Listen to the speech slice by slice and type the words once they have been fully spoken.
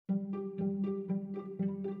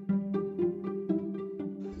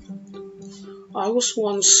I was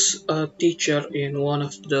once a teacher in one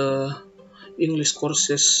of the English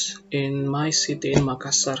courses in my city in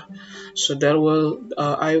Makassar. So there were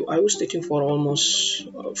I was teaching for almost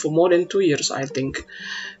for more than 2 years, I think.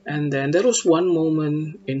 And then there was one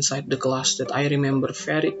moment inside the class that I remember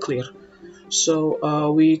very clear.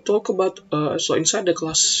 So we talk about so inside the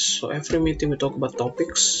class. So every meeting we talk about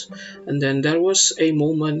topics, and then there was a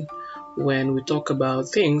moment when we talk about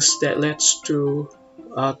things that leads to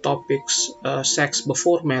topics sex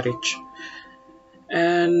before marriage.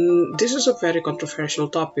 And this is a very controversial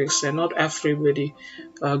topic, and not everybody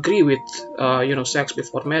agree with sex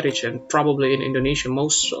before marriage, and probably in Indonesia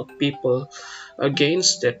most of people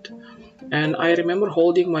against it. And I remember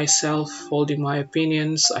holding myself, holding my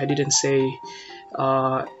opinions. I didn't say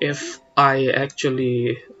if I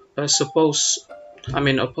actually oppose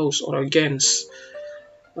or against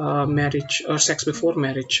marriage or sex before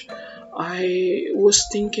marriage. I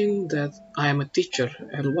was thinking that I am a teacher,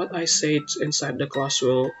 and what I said inside the class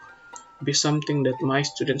will be something that my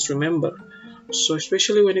students remember. So,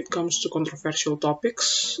 especially when it comes to controversial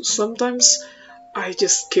topics, sometimes I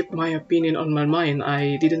just keep my opinion on my mind.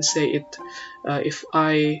 I didn't say it if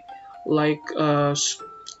I like,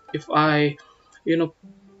 if I, you know,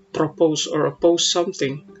 propose or oppose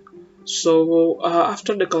something. So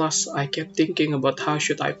after the class, I kept thinking about how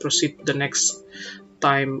should I proceed the next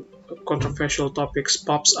time controversial topics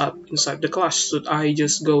pops up inside the class. Should I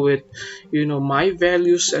just go with, my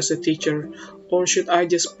values as a teacher, or should I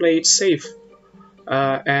just play it safe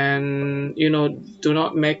and do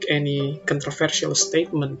not make any controversial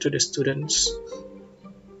statement to the students?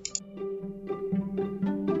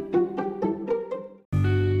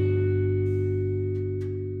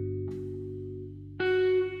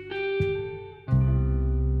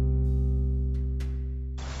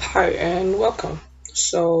 Hi and welcome.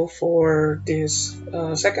 So, for this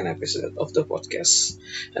second episode of the podcast,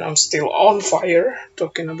 and I'm still on fire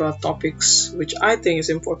talking about topics which I think is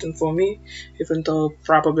important for me, even though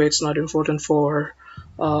probably it's not important for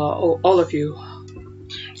all of you.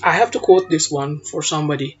 I have to quote this one for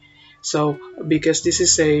somebody. So, because this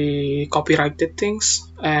is a copyrighted things,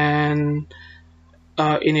 and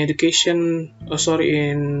in education,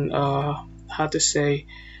 in how to say,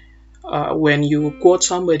 when you quote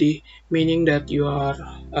somebody, meaning that you are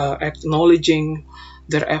acknowledging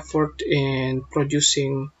their effort in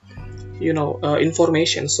producing,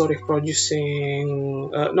 information, producing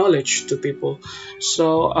knowledge to people.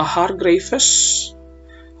 So, Hargreaves,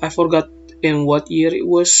 I forgot in what year it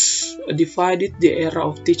was, divided the era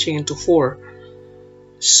of teaching into four.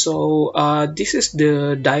 So, this is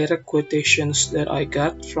the direct quotations that I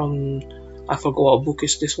got from, I forgot what book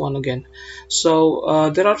is this one again.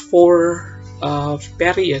 So there are four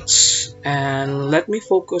periods, and let me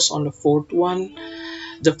focus on the fourth one.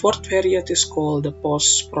 The fourth period is called the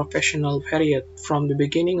post-professional period. From the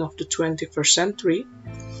beginning of the 21st century,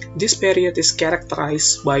 this period is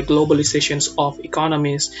characterized by globalizations of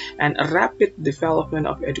economies and a rapid development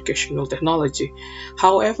of educational technology.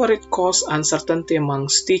 However, it caused uncertainty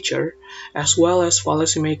amongst teachers as well as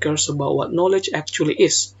policymakers about what knowledge actually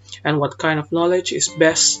is and what kind of knowledge is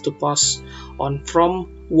best to pass on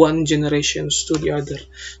from one generation to the other.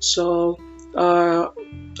 So, I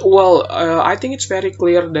think it's very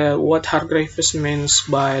clear that what Hargreaves means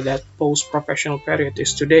by that post-professional period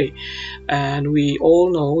is today, and we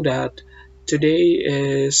all know that today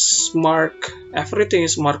is everything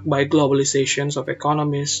is marked by globalizations of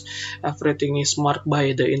economies. Everything is marked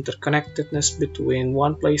by the interconnectedness between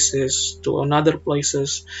one places to another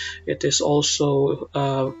places. It is also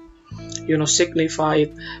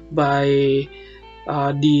signified by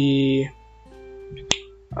the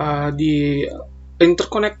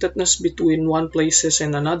interconnectedness between one places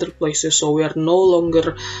and another places, so we are no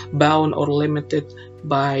longer bound or limited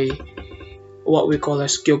by what we call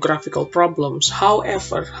as geographical problems.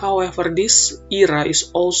 However, this era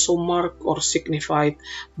is also marked or signified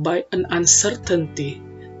by an uncertainty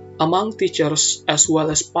among teachers as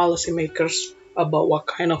well as policymakers about what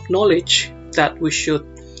kind of knowledge that we should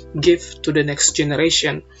give to the next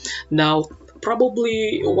generation. Now,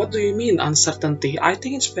 probably, what do you mean uncertainty? I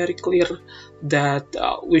think it's very clear that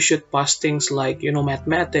we should pass things like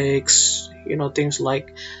mathematics, things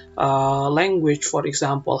like language, for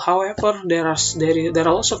example. However, there are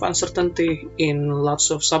lots of uncertainty in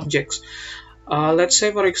lots of subjects. Let's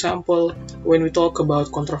say, for example, when we talk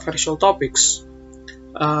about controversial topics,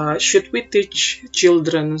 should we teach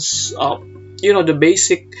children's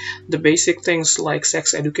the basic things like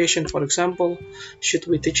sex education, for example? Should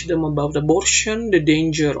we teach them about abortion, the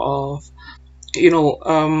danger of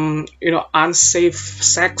unsafe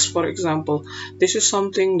sex, for example. This is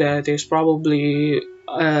something that is probably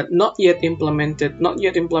not yet implemented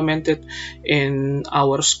in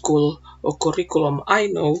our school or curriculum. I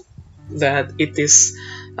know that it is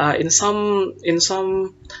in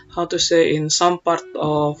some how to say, in some part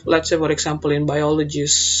of, let's say for example in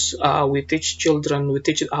biologies, we teach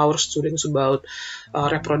our students about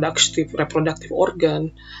reproductive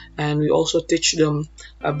organ, and we also teach them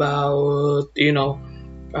about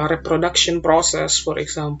reproduction process, for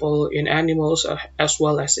example, in animals as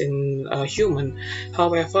well as in human.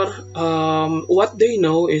 However, what they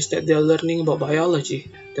know is that they're learning about biology.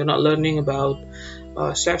 They're not learning about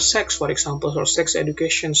safe sex, for example, or sex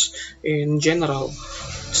educations in general.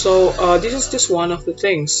 So this is just one of the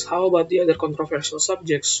things. How about the other controversial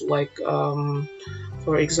subjects, like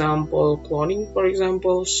for example, cloning, for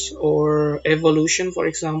examples, or evolution, for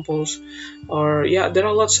examples, or yeah, there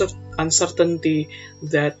are lots of uncertainty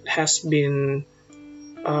that has been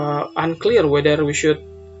unclear whether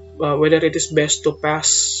it is best to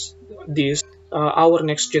pass this our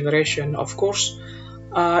next generation. Of course,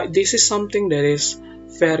 this is something that is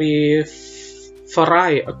very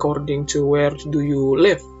vary according to where do you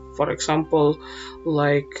live. For example,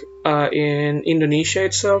 like in Indonesia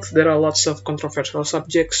itself, there are lots of controversial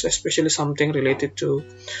subjects, especially something related to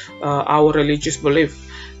our religious belief,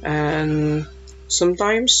 and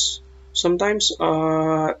sometimes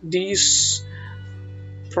this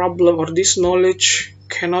problem or this knowledge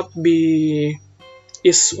cannot be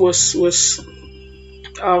is was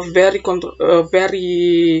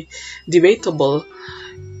very debatable,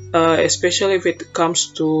 especially if it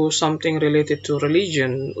comes to something related to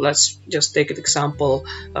religion. Let's just take an example,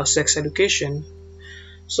 sex education.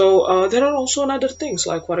 So there are also other things,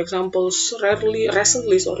 like for example,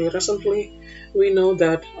 recently, we know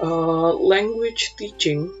that language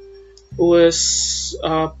teaching was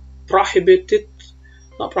prohibited.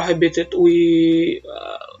 Not prohibited. We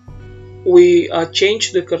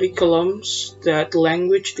changed the curriculums that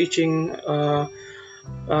language teaching.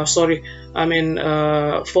 Sorry, I mean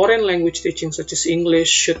foreign language teaching such as English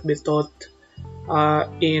should not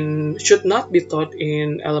be taught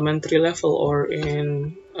in elementary level or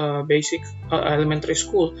in basic elementary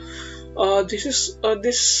school. This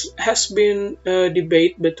has been a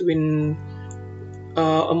debate between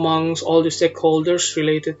amongst all the stakeholders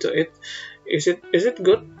related to it. Is it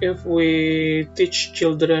good if we teach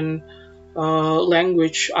children other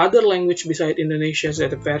language beside Indonesian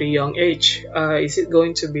at a very young age? Is it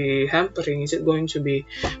going to be hampering? Is it going to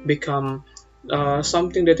become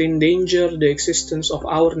something that endanger the existence of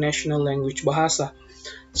our national language, Bahasa?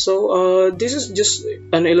 So this is just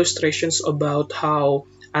an illustrations about how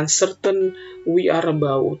uncertain we are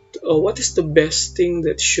about what is the best thing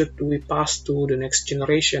that should we pass to the next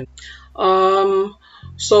generation. Um,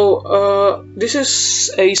 this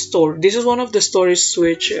is a story. This is one of the stories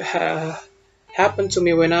which happened to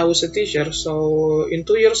me when I was a teacher. So in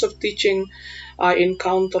 2 years of teaching, I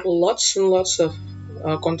encountered lots and lots of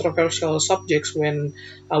controversial subjects when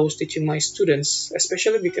I was teaching my students,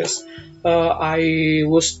 especially because I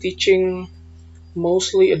was teaching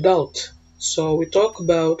mostly adult. So we talk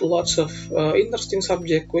about lots of interesting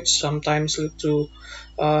subjects which sometimes lead to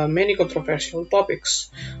many controversial topics.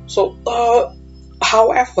 So,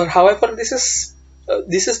 however, this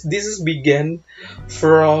is began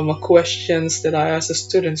from questions that I asked a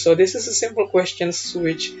student. So this is a simple questions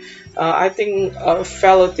which I think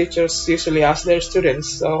fellow teachers usually ask their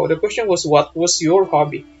students. So the question was, "What was your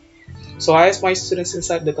hobby?" So I asked my students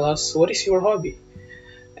inside the class, "What is your hobby?"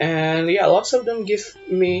 And yeah, lots of them give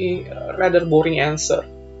me a rather boring answer.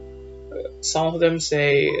 Some of them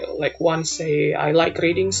say, like one say, "I like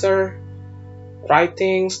reading, sir,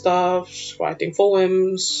 writing stuff, writing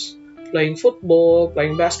poems, playing football,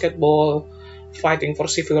 playing basketball, fighting for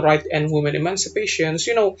civil rights and women emancipations,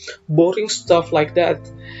 boring stuff like that."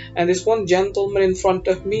 And this one gentleman in front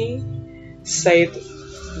of me said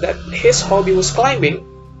that his hobby was climbing.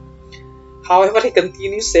 However, he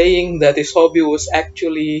continued saying that his hobby was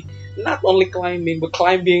actually not only climbing, but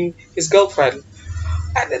climbing his girlfriend.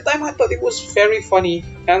 At the time, I thought it was very funny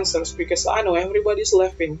answers because I know everybody's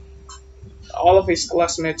laughing. All of his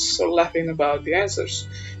classmates are laughing about the answers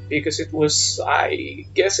because I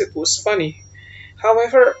guess it was funny.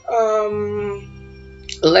 However,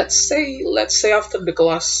 let's say after the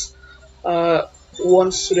class,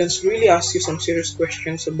 one students really ask you some serious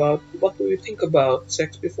questions about what do you think about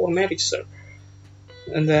sex before marriage, sir?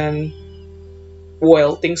 And then,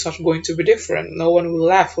 well, things are going to be different. No one will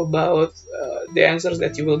laugh about the answers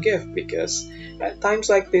that you will give, because at times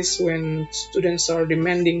like this, when students are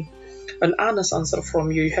demanding an honest answer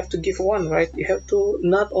from you. You have to give one, right? You have to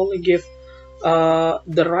not only give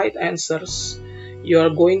the right answers, you are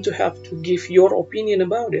going to have to give your opinion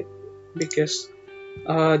about it, because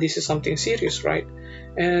this is something serious, right?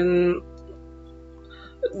 And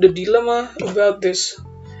the dilemma about this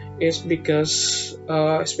is because,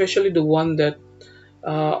 especially the one that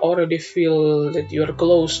already feel that you're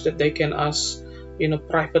close, that they can ask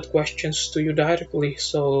private questions to you directly.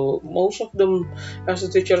 So most of them, as the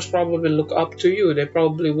teachers, probably look up to you. They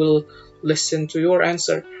probably will listen to your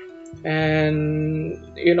answer and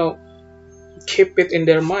keep it in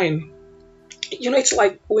their mind. It's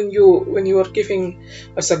like when you are giving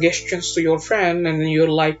suggestions to your friend, and you're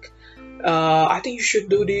like, I think you should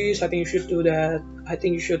do this, I think you should do that, I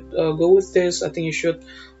think you should go with this, I think you should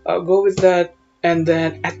go with that. And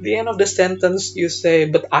then at the end of the sentence, you say,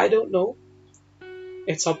 but I don't know.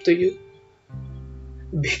 It's up to you.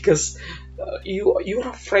 Because you're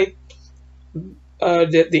afraid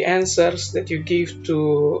that the answers that you give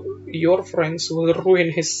to your friends will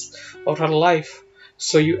ruin his or her life.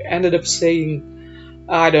 So you ended up saying,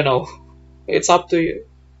 I don't know. It's up to you.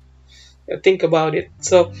 Think about it.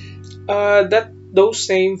 So that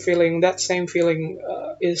same feeling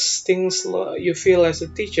is things you feel as a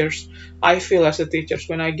teachers. I feel as a teachers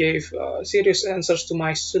when I gave serious answers to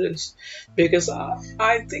my students, because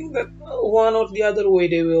I think that one or the other way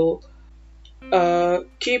they will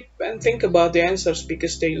keep and think about the answers,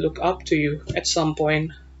 because they look up to you at some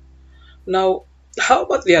point. Now, how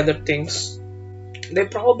about the other things? They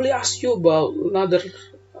probably ask you about another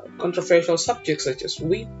controversial subjects, such as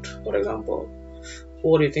weed, for example.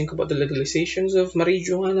 What do you think about the legalizations of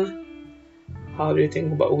marijuana? How do you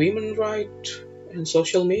think about women's rights and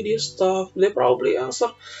social media stuff? They probably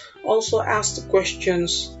also ask the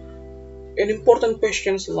questions, and important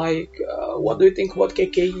questions like, what do you think about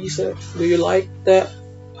KKE? Do you like that?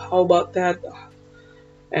 How about that?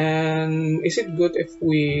 And is it good if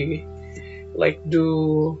we like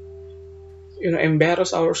do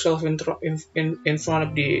embarrass ourselves in front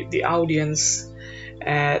of the audience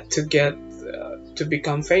to get to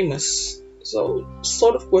become famous? So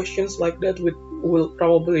sort of questions like that will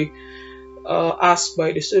probably asked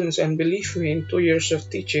by the students. And believe me, in 2 years of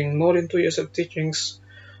teaching, more than 2 years of teachings,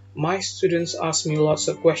 my students ask me lots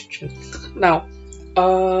of questions. Now,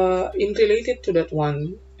 in related to that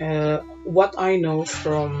one, what I know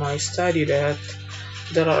from my study, that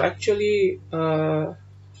there are actually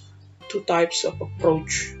two types of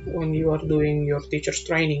approach when you are doing your teacher's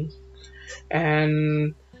training.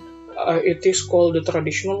 And it is called the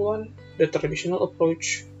traditional one, the traditional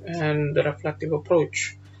approach, and the reflective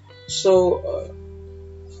approach. So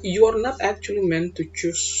you are not actually meant to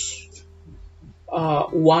choose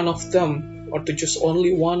one of them, or to choose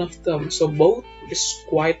only one of them. So both is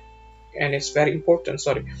quite, and it's very important.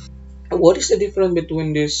 Sorry. What is the difference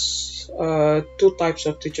between these two types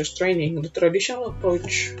of teachers training? The traditional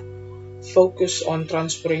approach focus on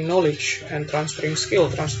transferring knowledge and transferring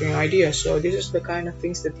skill, transferring ideas. So this is the kind of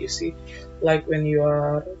things that you see, like when you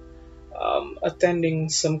are attending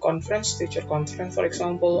some conference, teacher conference, for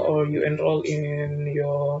example, or you enroll in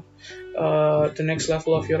your the next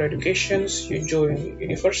level of your educations, you join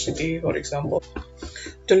university, for example.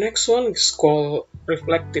 The next one is called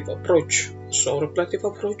reflective approach. So reflective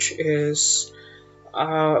approach is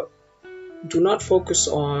do not focus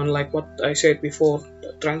on, like what I said before,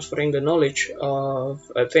 transferring the knowledge of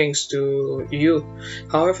things to you.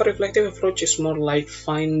 However, reflective approach is more like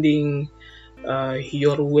finding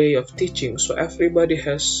your way of teaching. So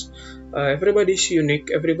everybody's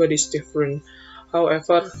unique, everybody's different.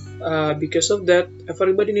 However, because of that,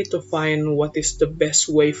 everybody need to find what is the best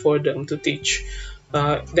way for them to teach.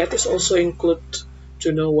 That is also include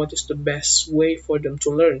to know what is the best way for them to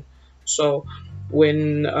learn. So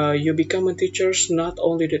when you become a teacher, not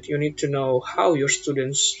only that you need to know how your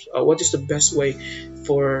students, what is the best way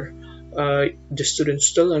for the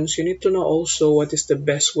students to learn, you need to know also what is the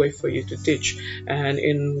best way for you to teach. And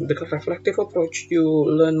in the reflective approach, you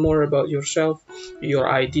learn more about yourself, your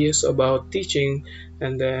ideas about teaching,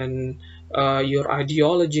 and then your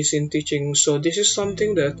ideologies in teaching. So this is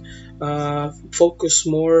something that focus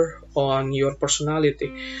more on your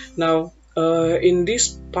personality. Now, in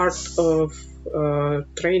this part of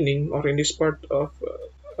training, or in this part of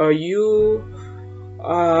you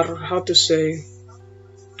are, how to say,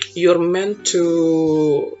 you're meant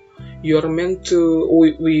to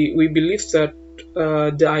we believe that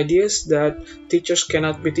the ideas that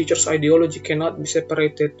teachers' ideology cannot be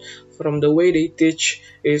separated from the way they teach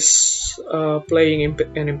is playing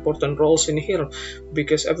an important role in here,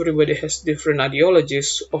 because everybody has different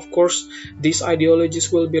ideologies. Of course, these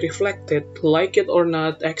ideologies will be reflected, like it or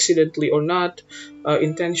not, accidentally or not,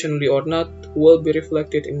 intentionally or not, will be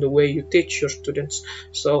reflected in the way you teach your students.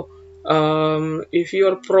 So if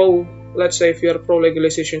you're pro, let's say if you're pro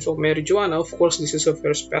legalizations of marijuana, of course this is a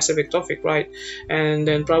very specific topic, right? And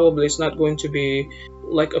then probably it's not going to be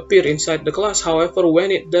like appear inside the class. However, when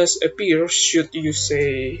it does appear, should you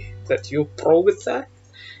say that you're pro with that,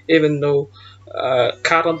 even though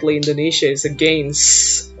currently Indonesia is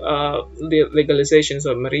against the legalizations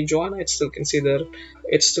of marijuana? It's still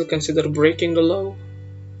considered breaking the law.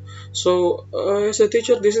 So, as a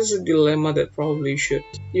teacher, this is a dilemma that probably should,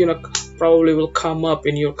 you know, probably will come up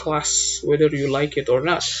in your class whether you like it or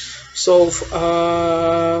not. So,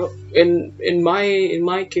 in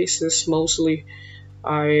my cases, mostly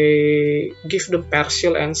I give them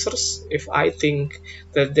partial answers if I think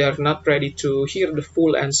that they are not ready to hear the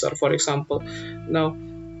full answer. For example, now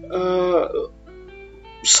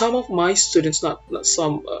some of my students, not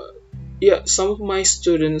some, yeah, some of my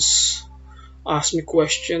students ask me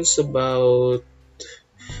questions about,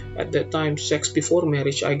 at that time, sex before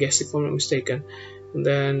marriage, I guess, if I'm not mistaken. And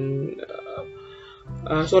then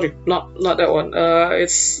sorry, not that one.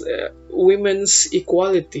 It's women's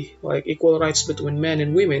equality, like equal rights between men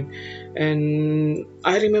and women. And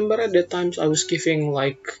I remember at that times I was giving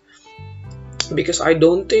like, because I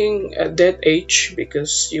don't think at that age,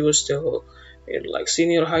 because she was still in like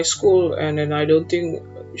senior high school, and then I don't think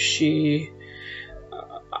she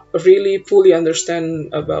really fully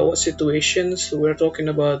understand about what situations we're talking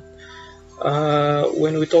about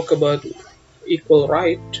when we talk about equal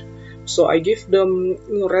right. So I give them,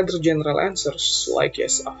 rather general answers like,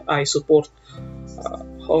 yes, I support,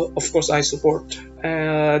 of course I support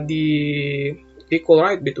the equal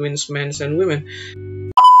right between men and women.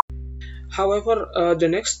 However, the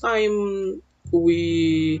next time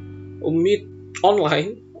we meet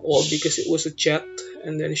online, or because it was a chat,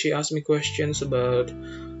 and then she asked me questions about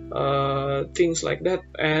things like that.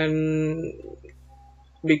 And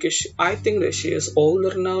because I think that she is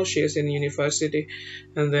older now, she is in university,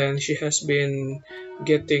 and then she has been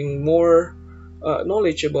getting more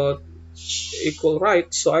knowledge about equal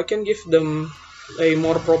rights, so I can give them a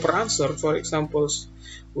more proper answer. For example,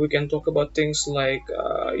 we can talk about things like,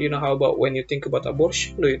 how about when you think about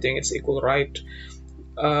abortion, do you think it's equal right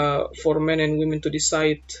for men and women to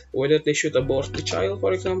decide whether they should abort the child,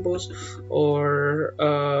 for example, or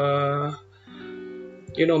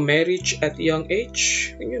marriage at young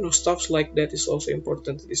age, stuff like that is also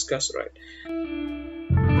important to discuss, right?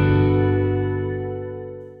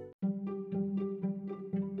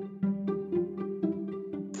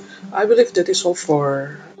 I believe that is all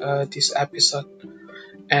for this episode.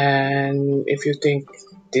 And if you think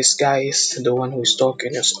this guy is the one who is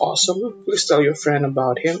talking is awesome, please tell your friend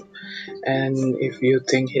about him. And if you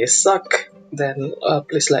think he is suck, then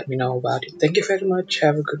please let me know about it. Thank you very much.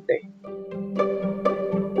 Have a good day.